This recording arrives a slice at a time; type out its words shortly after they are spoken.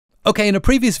Okay, in a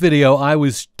previous video, I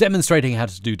was demonstrating how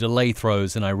to do delay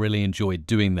throws, and I really enjoyed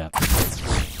doing that.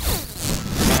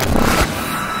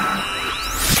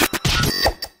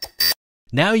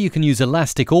 Now you can use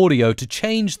elastic audio to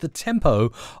change the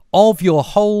tempo of your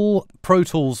whole Pro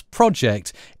Tools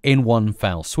project in one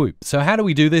foul swoop. So how do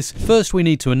we do this? First, we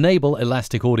need to enable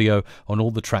elastic audio on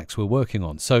all the tracks we're working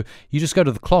on. So you just go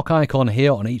to the clock icon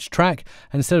here on each track,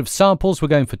 and instead of samples, we're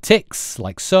going for ticks,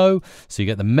 like so. So you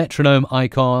get the metronome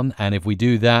icon, and if we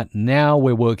do that, now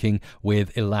we're working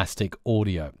with elastic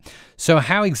audio. So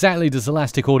how exactly does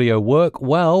elastic audio work?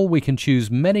 Well, we can choose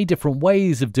many different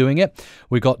ways of doing it.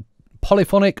 We've got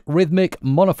polyphonic, rhythmic,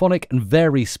 monophonic, and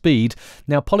Varispeed.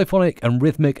 Now, polyphonic and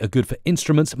rhythmic are good for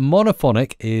instruments.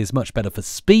 Monophonic is much better for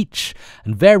speech.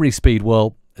 And Varispeed,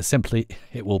 well, simply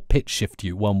it will pitch shift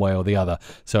you one way or the other,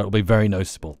 so it'll be very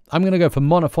noticeable. I'm going to go for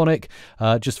monophonic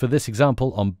just for this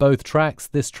example on both tracks,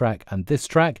 this track and this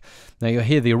track. Now you'll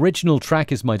hear the original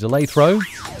track is my delay throw.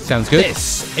 Sounds good.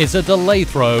 This is a delay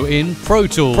throw in Pro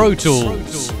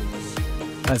Tools.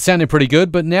 That sounded pretty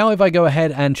good, but now if I go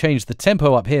ahead and change the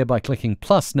tempo up here by clicking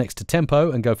plus next to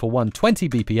tempo and go for 120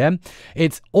 BPM,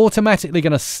 it's automatically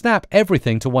going to snap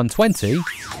everything to 120.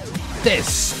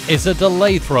 This is a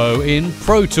delay throw in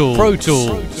Pro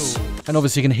Tools. And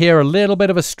obviously you can hear a little bit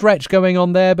of a stretch going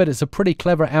on there, but it's a pretty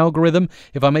clever algorithm.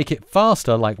 If I make it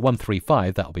faster, like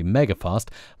 135, that'll be mega fast.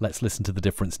 Let's listen to the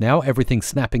difference now. Everything's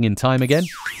snapping in time again.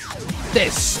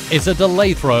 This is a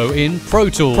delay throw in Pro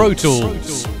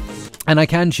Tools. And I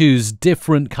can choose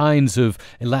different kinds of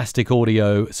elastic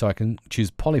audio, so I can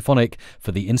choose polyphonic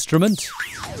for the instrument.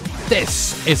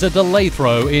 This is a delay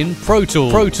throw in Pro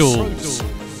Tools.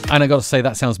 And I got to say,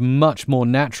 that sounds much more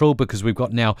natural because we've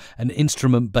got now an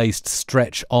instrument-based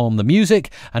stretch on the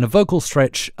music and a vocal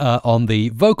stretch on the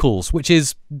vocals, which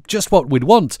is just what we'd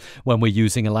want when we're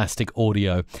using elastic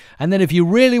audio. And then if you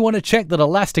really want to check that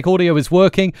elastic audio is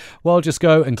working, well, just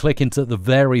go and click into the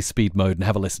Varispeed mode and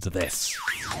have a listen to this.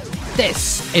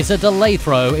 This is a delay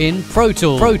throw in Pro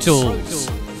Tools.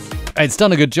 It's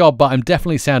done a good job, but I'm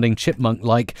definitely sounding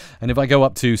chipmunk-like. And if I go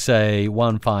up to, say,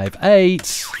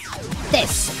 158...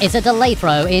 This is a delay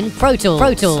throw in Pro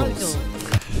Tools.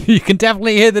 You can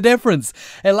definitely hear the difference.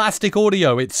 Elastic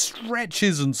audio, it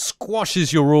stretches and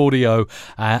squashes your audio,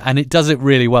 and it does it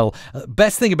really well.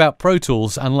 Best thing about Pro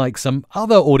Tools, unlike some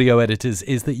other audio editors,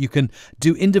 is that you can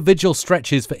do individual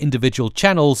stretches for individual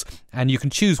channels, and you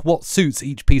can choose what suits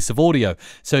each piece of audio.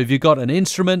 So if you've got an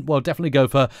instrument, well, definitely go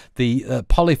for the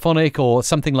polyphonic or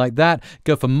something like that.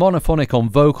 Go for monophonic on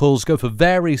vocals. Go for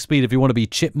Varispeed if you want to be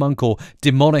chipmunk or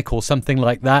demonic or something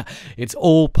like that. It's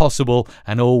all possible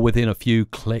and all within a few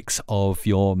clicks of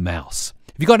your mouse.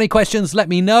 If you've got any questions, let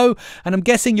me know. And I'm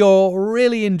guessing you're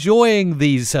really enjoying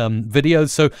these videos,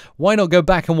 so why not go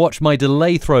back and watch my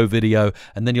delay throw video,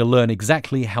 and then you'll learn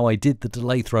exactly how I did the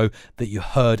delay throw that you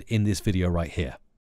heard in this video right here.